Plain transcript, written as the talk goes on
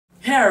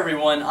Hey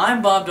everyone,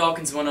 I'm Bob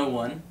Dawkins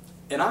 101.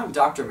 And I'm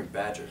Dr.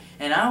 McBadger.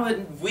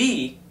 And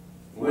we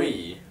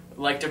would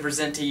like to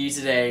present to you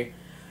today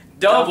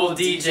Double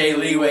DJ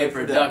Leeway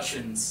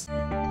Productions.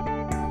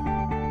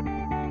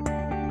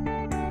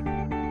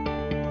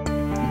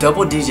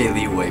 Double DJ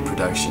Leeway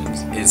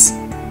Productions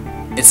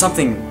it's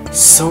something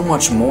so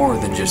much more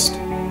than just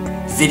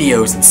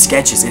videos and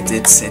sketches.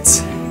 It's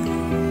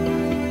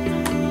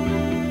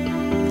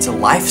a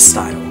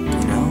lifestyle,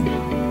 you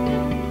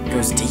know? It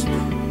goes deep.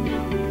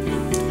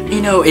 You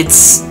know,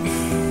 it's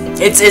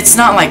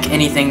not like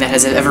anything that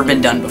has ever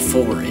been done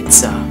before.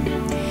 It's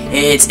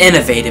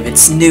innovative,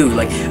 it's new.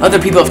 Like,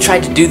 other people have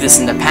tried to do this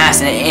in the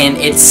past, and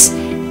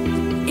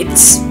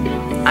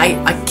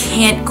I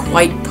can't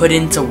quite put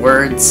into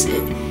words.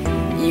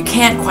 You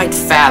can't quite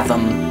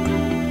fathom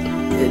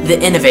the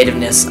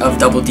innovativeness of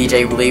Double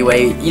DJ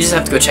Leeway. You just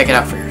have to go check it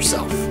out for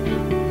yourself.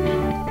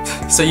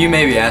 So you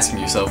may be asking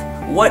yourself,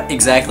 what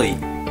exactly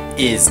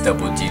is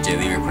Double DJ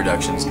Leeway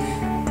Productions?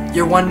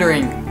 You're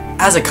wondering,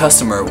 as a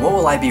customer, what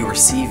will I be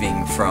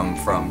receiving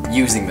from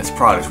using this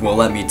product? Well,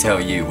 let me tell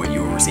you what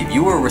you will receive.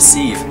 You will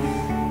receive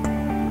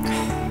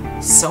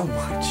so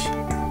much.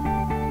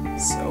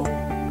 So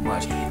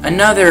much.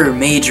 Another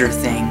major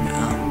thing,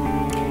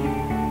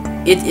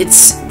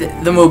 it's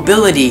the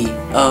mobility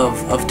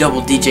of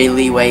Double DJ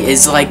Leeway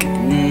is like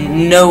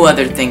no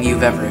other thing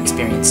you've ever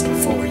experienced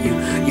before.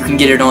 You can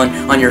get it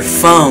on your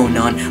phone,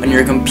 on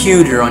your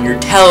computer, on your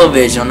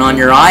television, on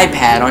your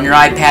iPad, on your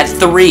iPad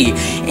 3,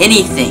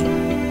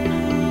 anything.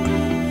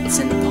 It's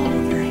in the palm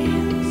of your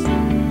hands.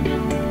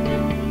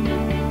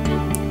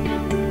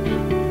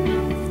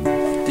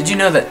 Did you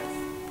know that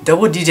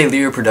Double DJ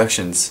Leeway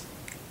Productions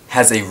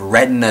has a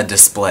Retina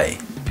display?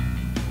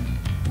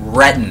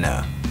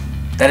 Retina.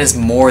 That is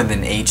more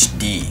than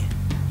HD.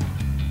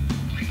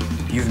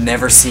 You've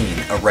never seen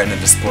a Retina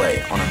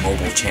display on a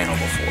mobile channel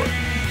before.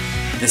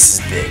 This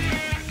is big.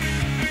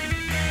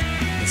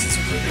 This is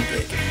really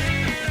big.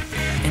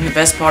 And the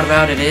best part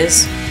about it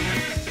is,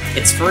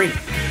 it's free.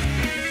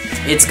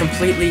 It's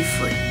completely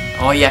free.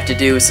 All you have to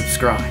do is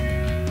subscribe.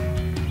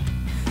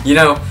 You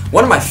know,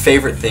 one of my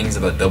favorite things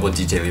about Double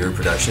DJ Leeway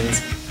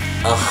Productions,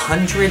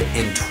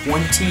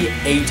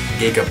 128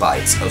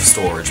 gigabytes of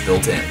storage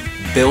built in.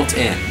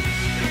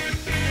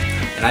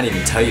 And I didn't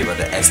even tell you about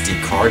the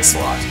SD card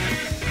slot.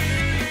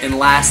 And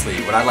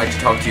lastly, what I'd like to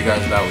talk to you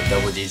guys about with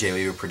Double DJ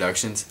Leeway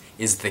Productions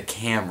is the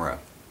camera.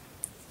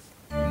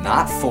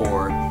 Not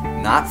 4,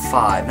 not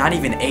 5, not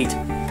even 8,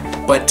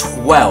 but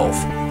 12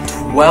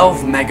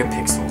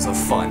 megapixels of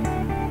fun.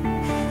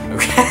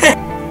 Okay?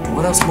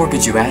 What else more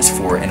could you ask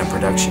for in a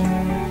production?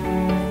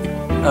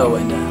 Oh,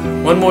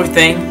 and one more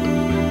thing.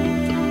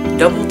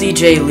 Double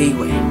DJ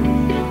Leeway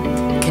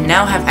can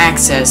now have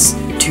access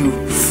to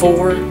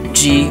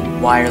 4G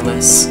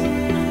wireless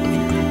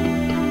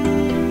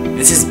internet.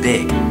 This is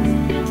big.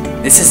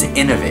 This is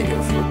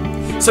innovative.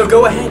 So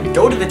go ahead,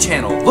 go to the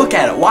channel, look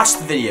at it, watch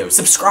the video,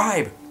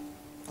 subscribe,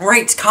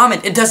 rate,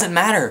 comment, it doesn't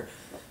matter.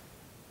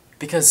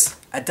 Because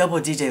at Double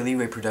DJ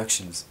Leeway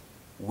Productions,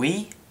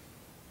 we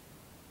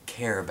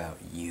care about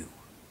you.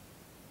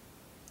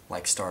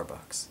 Like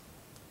Starbucks.